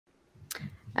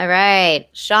All right.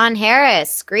 Sean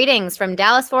Harris, greetings from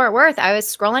Dallas, Fort Worth. I was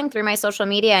scrolling through my social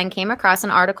media and came across an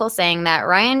article saying that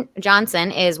Rian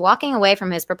Johnson is walking away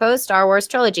from his proposed Star Wars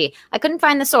trilogy. I couldn't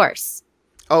find the source.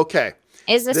 Okay.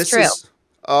 Is this This true? is,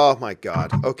 oh my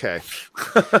God. Okay.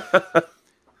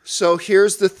 So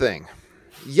here's the thing.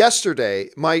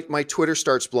 Yesterday, my Twitter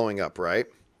starts blowing up, right?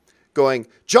 Going,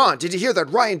 John, did you hear that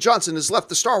Rian Johnson has left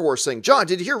the Star Wars thing? John,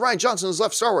 did you hear Rian Johnson has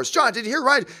left Star Wars? John, did you hear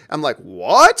Rian? I'm like,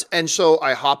 what? And so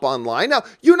I hop online. Now,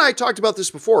 you and I talked about this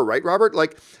before, right, Robert?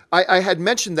 Like, I had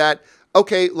mentioned that,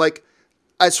 okay, like,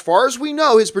 as far as we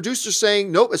know, his producer's saying,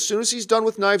 nope, as soon as he's done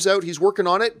with Knives Out, he's working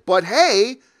on it. But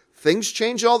hey, things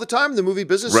change all the time in the movie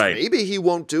business. Right. Maybe he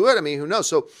won't do it. I mean, who knows?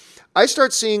 So I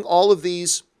start seeing all of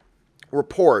these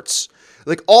reports,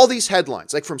 like all these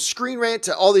headlines, like from Screen Rant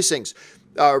to all these things.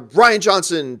 Rian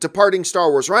Johnson departing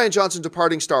Star Wars. Rian Johnson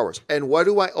departing Star Wars. And what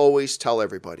do I always tell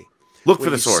everybody? Look When for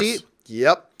the you source.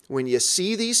 Yep. When you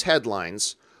see these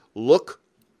headlines, look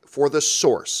for the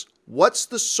source. What's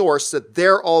the source that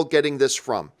they're all getting this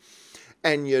from?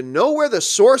 And you know where the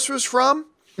source was from?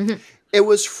 Mhm. It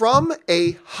was from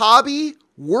a hobby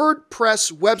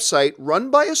WordPress website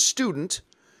run by a student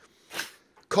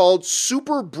called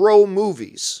Super Bro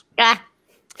Movies, Ah,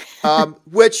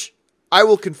 which I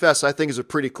will confess I think is a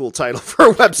pretty cool title for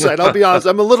a website. I'll be honest,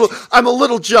 I'm a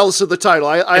little jealous of the title.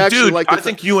 I actually Dude, like the I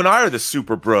think you and I are the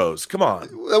super bros. Come on.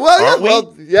 well, Aren't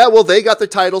we? well, they got the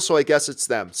title, so I guess it's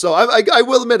them. So I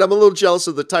will admit I'm a little jealous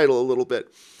of the title a little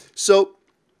bit. So,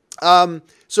 so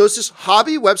it's this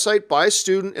hobby website by a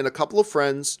student and a couple of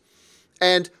friends,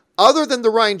 and other than the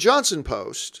Rian Johnson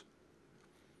post,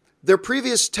 their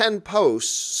previous 10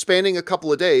 posts spanning a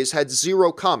couple of days had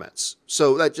 0 comments.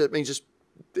 So that means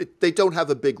they don't have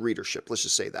a big readership. Let's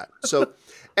just say that. So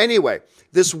anyway,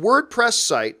 this WordPress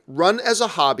site run as a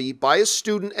hobby by a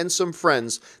student and some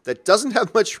friends that doesn't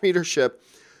have much readership,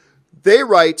 they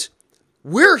write,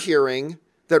 we're hearing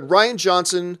that Rian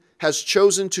Johnson has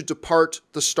chosen to depart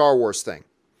the Star Wars thing.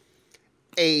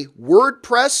 A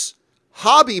WordPress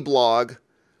hobby blog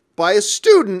by a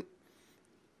student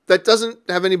that doesn't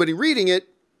have anybody reading it.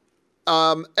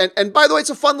 And by the way, it's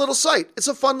a fun little site. It's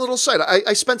a fun little site.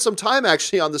 I spent some time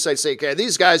actually on the site saying, okay,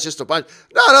 these guys just a bunch.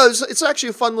 No, it's actually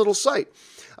a fun little site.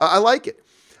 I like it.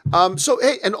 So,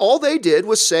 hey, and all they did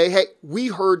was say, hey, we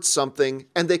heard something,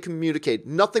 and they communicate.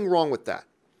 Nothing wrong with that.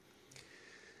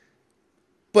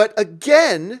 But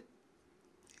again,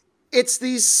 it's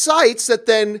these sites that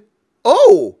then,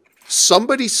 oh,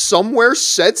 somebody somewhere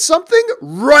said something,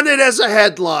 run it as a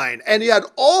headline. And you had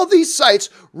all these sites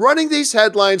running these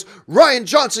headlines. Rian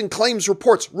Johnson claims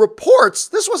reports. Reports?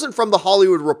 This wasn't from the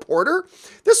Hollywood Reporter.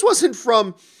 This wasn't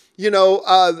from,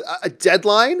 a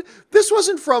Deadline. This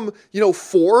wasn't from,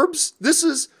 Forbes. This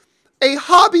is a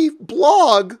hobby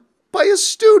blog by a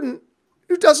student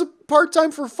who does it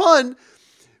part-time for fun.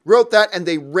 Wrote that, and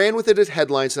they ran with it as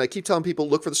headlines. And I keep telling people,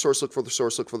 look for the source, look for the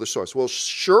source, look for the source. Well,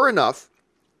 sure enough,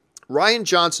 Rian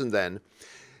Johnson then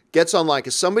gets online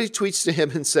because somebody tweets to him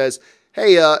and says,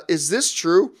 hey, is this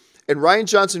true? And Rian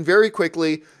Johnson very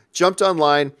quickly jumped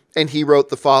online and he wrote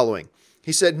the following.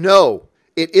 He said, no,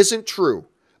 it isn't true.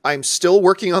 I'm still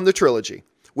working on the trilogy.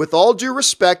 With all due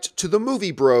respect to the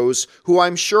movie bros, who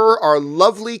I'm sure are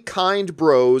lovely, kind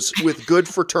bros with good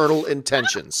fraternal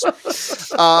intentions.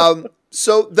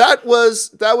 So that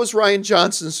was Rian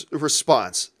Johnson's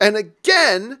response. And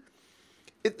again,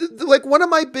 like one of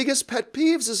my biggest pet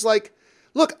peeves is like,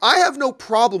 look, I have no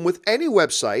problem with any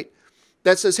website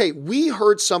that says, hey, we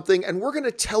heard something and we're going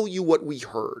to tell you what we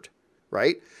heard,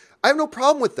 right? I have no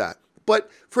problem with that.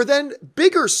 But for then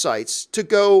bigger sites to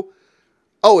go,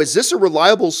 oh, is this a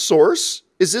reliable source?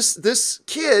 Is this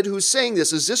kid who's saying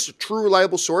this, is this a true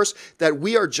reliable source that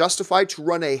we are justified to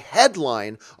run a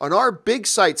headline on our big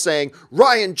site saying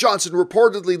Rian Johnson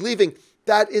reportedly leaving?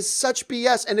 That is such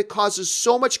BS, and it causes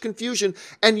so much confusion.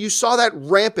 And you saw that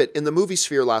rampant in the movie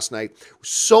sphere last night.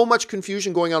 So much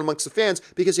confusion going on amongst the fans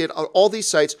because you had all these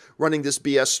sites running this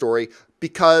BS story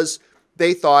because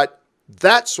they thought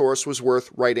that source was worth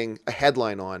writing a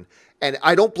headline on. And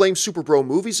I don't blame Super Bro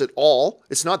Movies at all.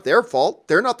 It's not their fault.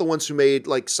 They're not the ones who made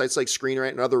like sites like Screen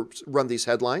Rant and others run these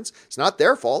headlines. It's not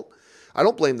their fault. I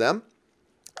don't blame them.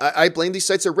 I blame these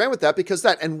sites that ran with that because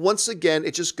that. And once again,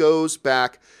 it just goes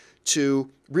back to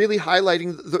really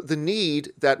highlighting the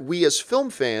need that we as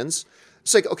film fans,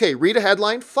 it's like, okay, read a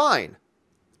headline, fine.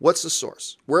 What's the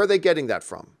source? Where are they getting that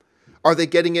from? Are they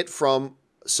getting it from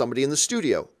somebody in the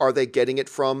studio? Are they getting it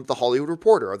from the Hollywood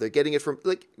Reporter? Are they getting it from,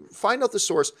 like, find out the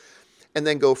source and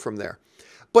then go from there.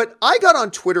 But I got on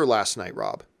Twitter last night,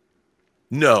 Rob.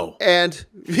 No. And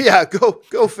yeah,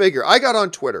 go figure. I got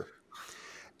on Twitter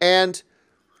and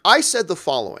I said the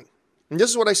following. And this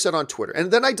is what I said on Twitter.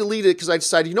 And then I deleted it because I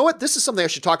decided, you know what? This is something I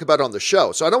should talk about on the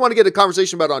show. So I don't want to get a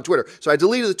conversation about it on Twitter. So I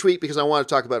deleted the tweet because I want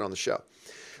to talk about it on the show.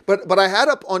 But I had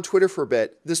up on Twitter for a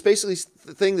bit this basically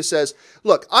thing that says,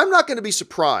 look, I'm not going to be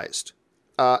surprised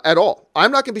at all.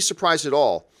 I'm not going to be surprised at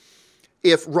all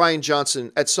if Rian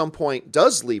Johnson at some point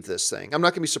does leave this thing. I'm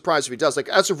not going to be surprised if he does. Like,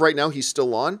 as of right now, he's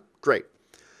still on. Great.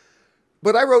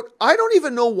 But I wrote, I don't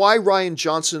even know why Rian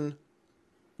Johnson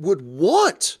would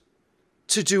want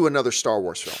to do another Star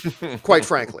Wars film, quite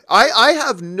frankly. I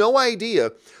have no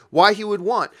idea why he would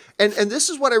want. And this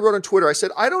is what I wrote on Twitter. I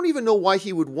said, I don't even know why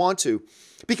he would want to,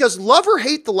 because love or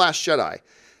hate The Last Jedi.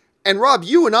 And Rob,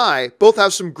 you and I both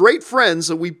have some great friends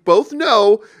that we both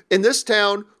know in this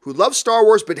town who love Star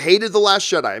Wars but hated The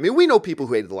Last Jedi. I mean, we know people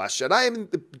who hated The Last Jedi. I mean,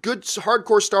 the good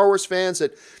hardcore Star Wars fans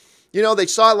that, you know, they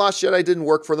saw Last Jedi, didn't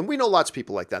work for them. We know lots of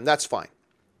people like that, and that's fine.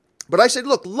 But I said,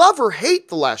 look, love or hate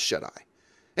The Last Jedi.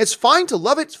 It's fine to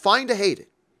love it. It's fine to hate it.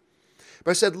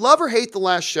 But I said, love or hate The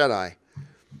Last Jedi,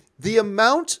 the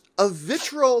amount of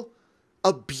vitriol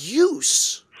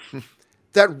abuse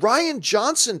that Rian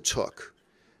Johnson took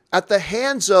at the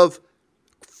hands of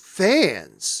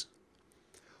fans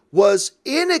was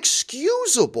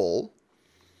inexcusable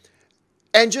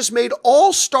and just made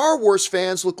all Star Wars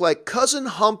fans look like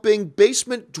cousin-humping,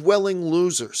 basement-dwelling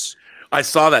losers. I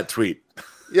saw that tweet.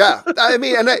 Yeah, I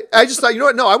mean, and I just thought, you know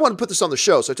what? No, I want to put this on the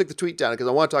show, so I took the tweet down because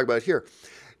I want to talk about it here.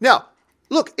 Now,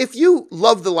 look, if you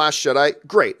love The Last Jedi,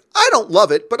 great. I don't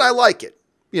love it, but I like it.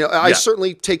 You know, I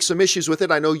certainly take some issues with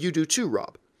it. I know you do too,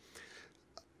 Rob.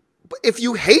 But if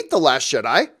you hate The Last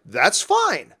Jedi, that's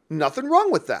fine. Nothing wrong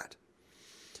with that.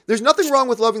 There's nothing wrong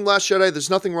with loving The Last Jedi. There's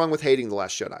nothing wrong with hating The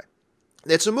Last Jedi.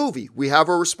 It's a movie. We have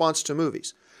our response to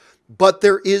movies. But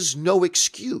there is no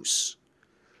excuse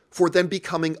for them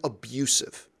becoming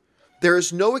abusive. There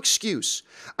is no excuse.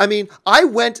 I mean, I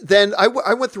went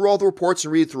through all the reports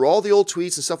and read through all the old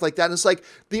tweets and stuff like that. And it's like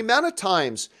the amount of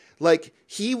times, like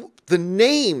the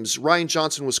names Rian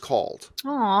Johnson was called.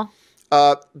 Aw.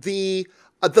 The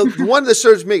one that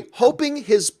serves me, hoping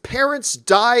his parents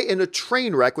die in a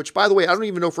train wreck, which, by the way, I don't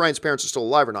even know if Ryan's parents are still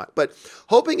alive or not, but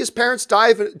hoping his parents die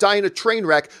in a train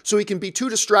wreck so he can be too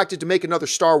distracted to make another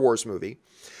Star Wars movie.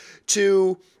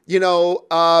 To, you know,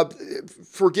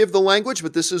 forgive the language,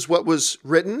 but this is what was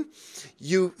written.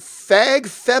 You fag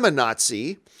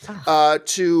feminazi,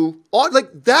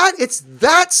 like that. It's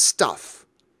that stuff.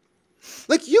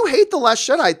 Like, you hate The Last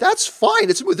Jedi. That's fine.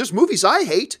 There's movies I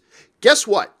hate. Guess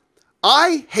what?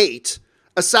 I hate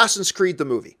Assassin's Creed, the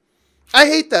movie. I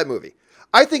hate that movie.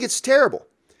 I think it's terrible.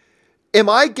 Am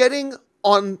I getting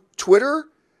on Twitter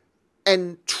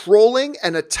and trolling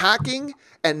and attacking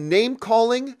and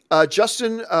name-calling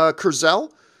Justin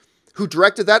Kurzel, who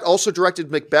directed that, also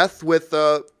directed Macbeth with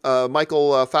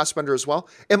Michael Fassbender as well?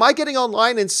 Am I getting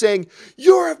online and saying,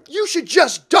 you should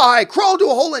just die, crawl into a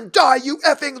hole and die, you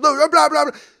effing blah, blah, blah, blah.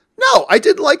 No, I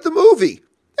didn't like the movie.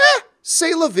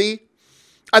 C'est la vie.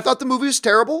 I thought the movie was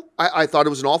terrible. I thought it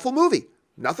was an awful movie.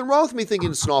 Nothing wrong with me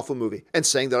thinking it's an awful movie and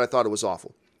saying that I thought it was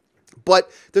awful.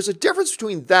 But there's a difference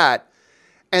between that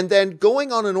and then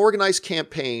going on an organized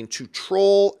campaign to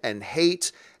troll and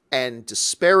hate and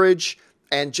disparage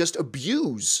and just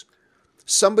abuse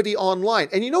somebody online.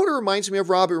 And you know what it reminds me of,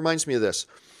 Rob? It reminds me of this.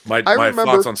 My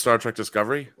thoughts on Star Trek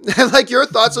Discovery? Like your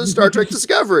thoughts on Star Trek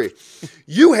Discovery.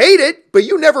 You hate it, but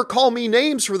you never call me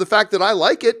names for the fact that I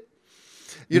like it.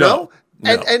 You know?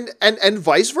 No. And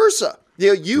vice versa.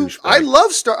 You know, I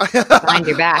love Behind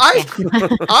your back.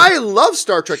 I love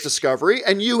Star Trek Discovery,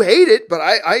 and you hate it, but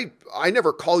I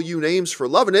never call you names for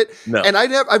loving it. No. And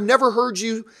I've never heard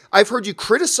you. I've heard you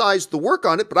criticize the work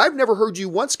on it, but I've never heard you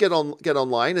once get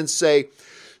online and say,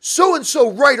 so and so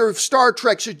writer of Star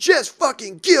Trek should just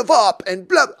fucking give up and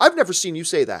blah. I've never seen you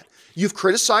say that. You've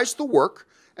criticized the work,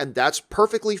 and that's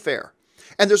perfectly fair.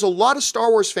 And there's a lot of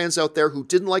Star Wars fans out there who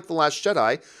didn't like The Last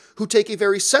Jedi, who take a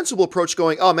very sensible approach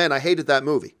going, oh man, I hated that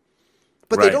movie.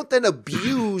 But They don't then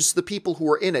abuse the people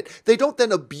who are in it. They don't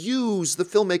then abuse the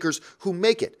filmmakers who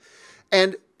make it.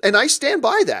 And I stand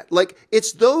by that. Like,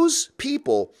 it's those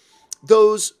people,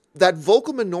 that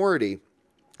vocal minority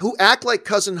who act like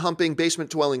cousin-humping,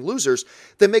 basement-dwelling losers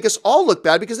that make us all look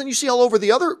bad, because then you see all over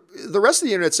the rest of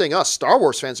the internet saying, Star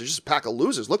Wars fans are just a pack of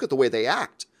losers. Look at the way they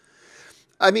act.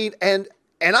 I mean, and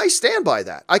I stand by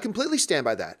that. I completely stand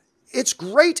by that. It's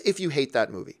great if you hate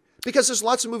that movie, because there's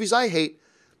lots of movies I hate,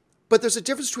 but there's a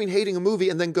difference between hating a movie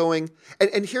and then going,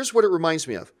 and here's what it reminds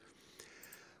me of.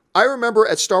 I remember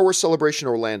at Star Wars Celebration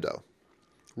Orlando,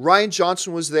 Rian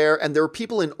Johnson was there, and there were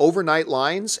people in overnight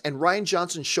lines, and Rian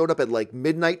Johnson showed up at like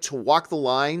midnight to walk the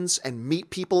lines and meet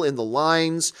people in the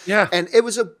lines. Yeah. And it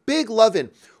was a big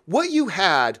love-in. What you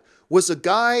had was a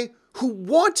guy who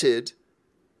wanted,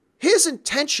 his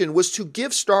intention was to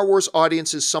give Star Wars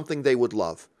audiences something they would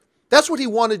love. That's what he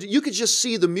wanted. You could just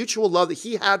see the mutual love that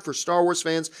he had for Star Wars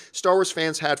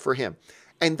fans had for him.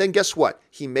 And then guess what?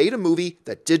 He made a movie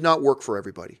that did not work for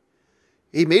everybody.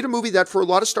 He made a movie that for a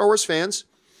lot of Star Wars fans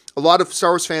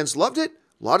loved it.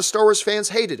 A lot of Star Wars fans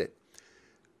hated it.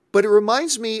 But it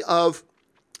reminds me of,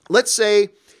 let's say,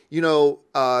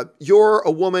 you're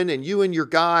a woman and you and your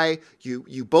guy,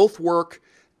 you both work.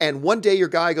 And one day your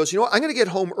guy goes, I'm going to get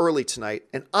home early tonight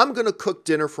and I'm going to cook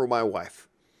dinner for my wife.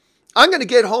 I'm going to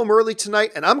get home early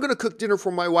tonight and I'm going to cook dinner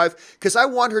for my wife because I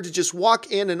want her to just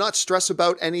walk in and not stress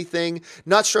about anything,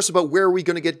 not stress about where are we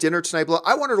going to get dinner tonight.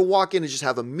 I want her to walk in and just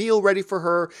have a meal ready for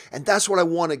her. And that's what I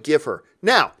want to give her.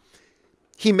 Now,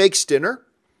 he makes dinner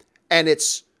and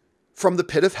it's from the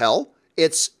pit of hell.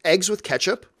 It's eggs with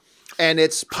ketchup and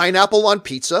it's pineapple on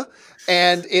pizza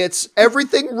and it's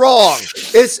everything wrong.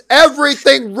 It's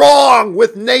everything wrong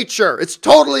with nature. It's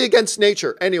totally against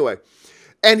nature. Anyway.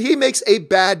 And he makes a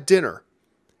bad dinner.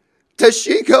 Does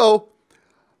she go,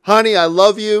 honey, I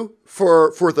love you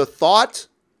for the thought,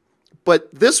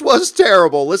 but this was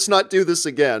terrible. Let's not do this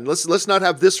again. Let's not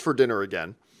have this for dinner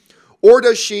again. Or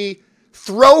does she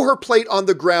throw her plate on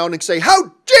the ground and say,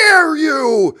 how dare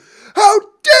you? How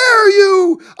dare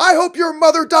you? I hope your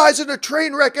mother dies in a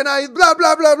train wreck and I blah,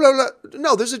 blah, blah, blah, blah.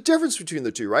 No, there's a difference between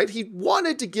the two, right? He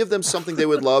wanted to give them something they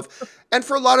would love. And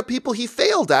for a lot of people, he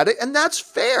failed at it. And that's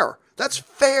fair. That's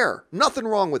fair. Nothing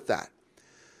wrong with that.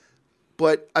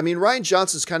 But, I mean, Rian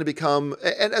Johnson's kind of become,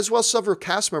 and as well several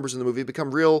cast members in the movie,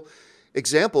 become real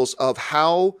examples of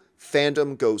how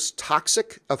fandom goes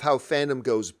toxic, of how fandom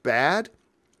goes bad.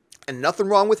 And nothing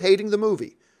wrong with hating the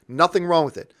movie. Nothing wrong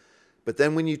with it. But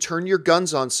then when you turn your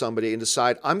guns on somebody and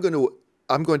decide, I'm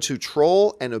going to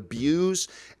troll and abuse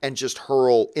and just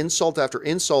hurl insult after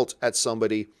insult at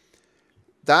somebody,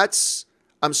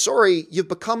 I'm sorry, you've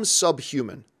become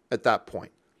subhuman. At that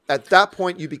point. At that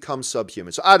point, you become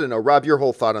subhuman. So I don't know, Rob, your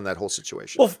whole thought on that whole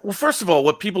situation. Well, first of all,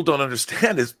 what people don't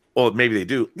understand is, well, maybe they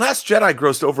do. Last Jedi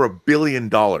grossed over $1 billion.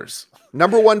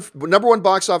 Number one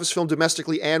box office film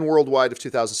domestically and worldwide of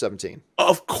 2017.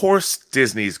 Of course,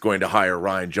 Disney's going to hire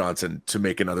Rian Johnson to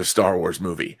make another Star Wars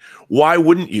movie. Why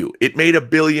wouldn't you? It made $1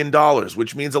 billion,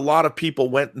 which means a lot of people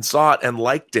went and saw it and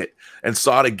liked it and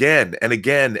saw it again and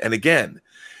again and again.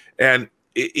 And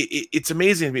it's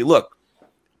amazing to me. Look,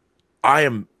 I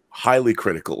am highly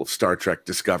critical of Star Trek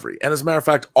Discovery. And as a matter of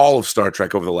fact, all of Star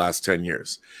Trek over the last 10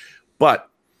 years. But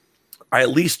I at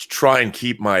least try and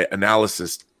keep my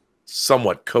analysis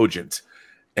somewhat cogent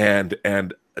and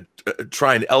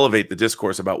try and elevate the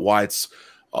discourse about why it's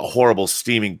a horrible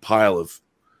steaming pile of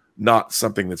not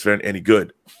something that's very any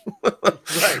good.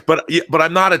 Right. But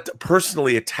I'm not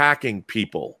personally attacking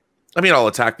people. I mean, I'll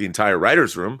attack the entire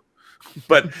writer's room.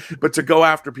 But to go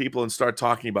after people and start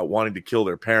talking about wanting to kill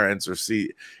their parents or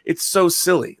see, it's so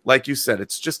silly. Like you said,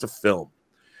 it's just a film.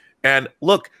 And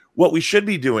look, what we should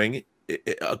be doing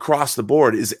across the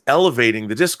board is elevating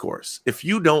the discourse. If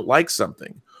you don't like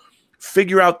something,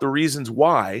 figure out the reasons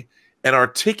why and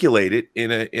articulate it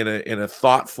in a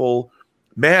thoughtful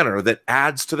manner that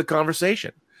adds to the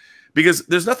conversation. Because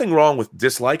there's nothing wrong with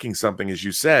disliking something, as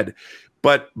you said,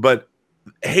 but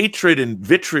hatred and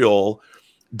vitriol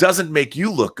doesn't make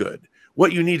you look good.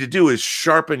 What you need to do is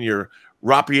sharpen your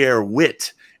rapier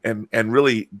wit and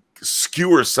really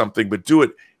skewer something, but do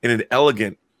it in an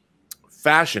elegant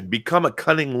fashion. Become a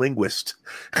cunning linguist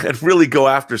and really go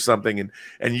after something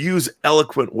and use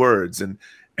eloquent words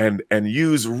and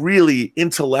use really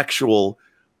intellectual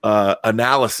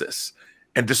analysis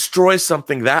and destroy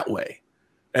something that way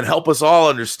and help us all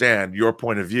understand your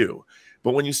point of view.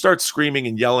 But when you start screaming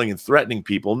and yelling and threatening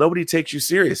people, nobody takes you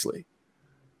seriously.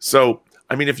 So,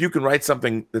 I mean, if you can write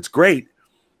something that's great,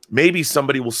 maybe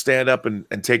somebody will stand up and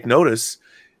take notice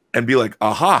and be like,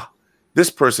 aha, this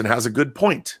person has a good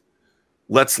point.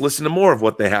 Let's listen to more of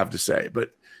what they have to say.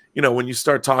 But, when you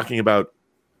start talking about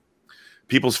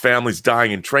people's families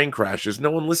dying in train crashes,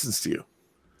 no one listens to you.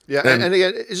 Yeah, and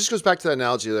again, it just goes back to that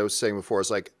analogy that I was saying before.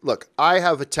 It's like, look, I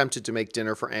have attempted to make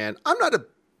dinner for Anne. I'm not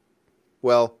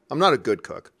a good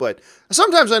cook, but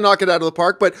sometimes I knock it out of the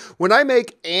park. But when I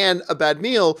make Anne a bad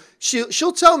meal,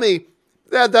 she'll tell me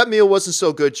that meal wasn't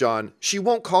so good, John. She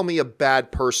won't call me a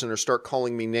bad person or start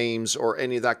calling me names or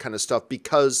any of that kind of stuff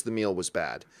because the meal was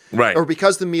bad. Right. Or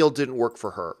because the meal didn't work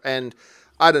for her. And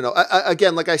I don't know.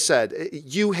 Again, like I said,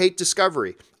 you hate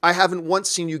Discovery. I haven't once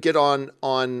seen you get on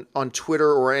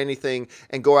Twitter or anything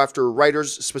and go after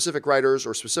specific writers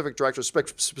or specific directors,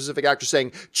 specific actors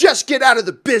saying, just get out of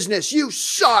the business. You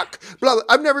suck. Blah, blah.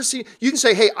 I've never seen, you can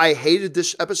say, hey, I hated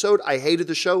this episode. I hated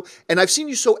the show. And I've seen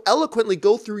you so eloquently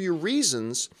go through your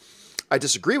reasons. I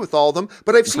disagree with all of them,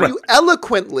 but I've seen you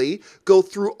eloquently go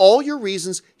through all your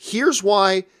reasons. Here's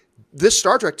why this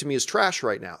Star Trek to me is trash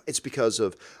right now. It's because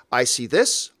of I see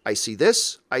this, I see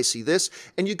this, I see this.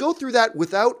 And you go through that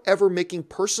without ever making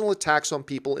personal attacks on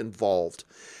people involved.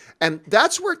 And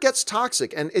that's where it gets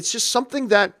toxic. And it's just something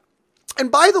that, and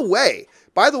by the way,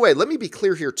 let me be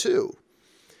clear here too.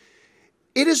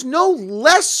 It is no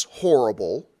less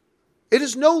horrible. It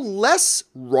is no less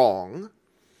wrong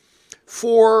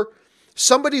for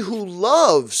somebody who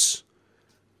loves,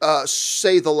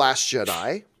 say, The Last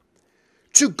Jedi,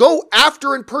 to go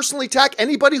after and personally attack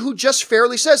anybody who just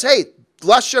fairly says, hey,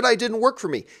 Last Jedi didn't work for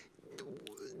me.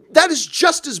 That is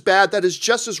just as bad, that is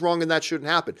just as wrong, and that shouldn't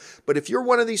happen. But if you're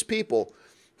one of these people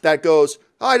that goes,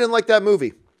 oh, I didn't like that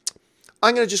movie,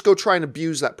 I'm going to just go try and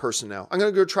abuse that person now. I'm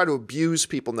going to go try to abuse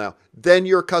people now. Then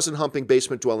you're a cousin-humping,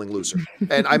 basement-dwelling loser.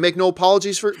 And I make no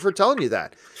apologies for telling you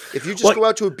that. If you just go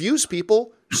out to abuse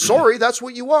people, sorry, that's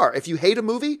what you are. If you hate a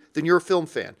movie, then you're a film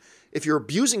fan. If you're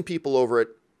abusing people over it,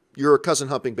 you're a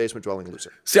cousin-humping, basement-dwelling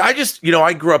loser. See,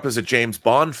 I grew up as a James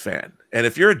Bond fan. And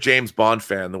if you're a James Bond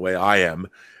fan the way I am,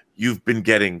 you've been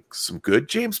getting some good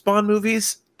James Bond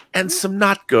movies and some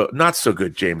not so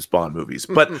good James Bond movies.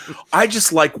 But I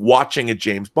just like watching a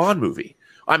James Bond movie.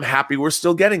 I'm happy we're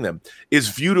still getting them. Is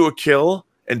View to a Kill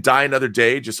and Die Another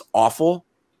Day just awful?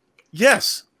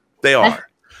 Yes, they are.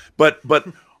 But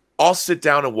I'll sit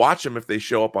down and watch them if they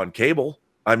show up on cable.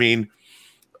 I mean,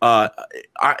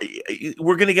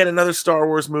 we're going to get another Star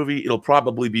Wars movie. It'll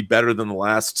probably be better than the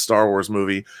last Star Wars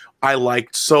movie. I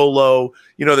liked Solo.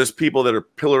 You know, there's people that are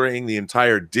pillorying the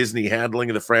entire Disney handling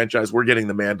of the franchise. We're getting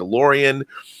The Mandalorian.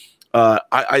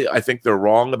 I think they're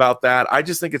wrong about that. I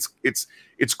just think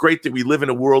it's great that we live in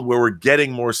a world where we're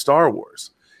getting more Star Wars.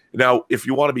 Now, if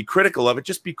you want to be critical of it,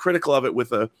 just be critical of it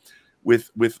with a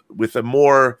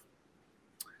more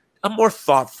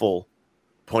thoughtful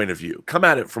point of view. Come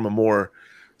at it from a more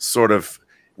sort of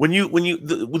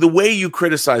the way you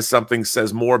criticize something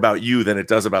says more about you than it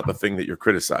does about the thing that you're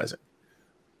criticizing.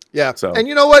 Yeah. So, and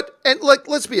you know what? And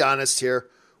let's be honest here.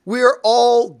 We're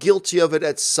all guilty of it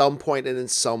at some point and in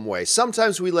some way.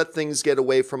 Sometimes we let things get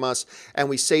away from us and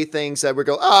we say things that we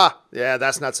go, yeah,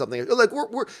 that's not something like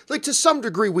we're like to some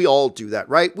degree, we all do that,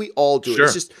 right? We all do it.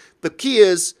 It's just the key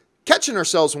is catching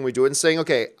ourselves when we do it and saying,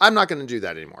 okay, I'm not going to do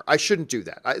that anymore. I shouldn't do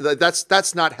that.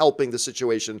 That's not helping the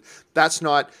situation. That's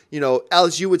not,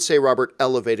 as you would say, Robert,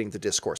 elevating the discourse.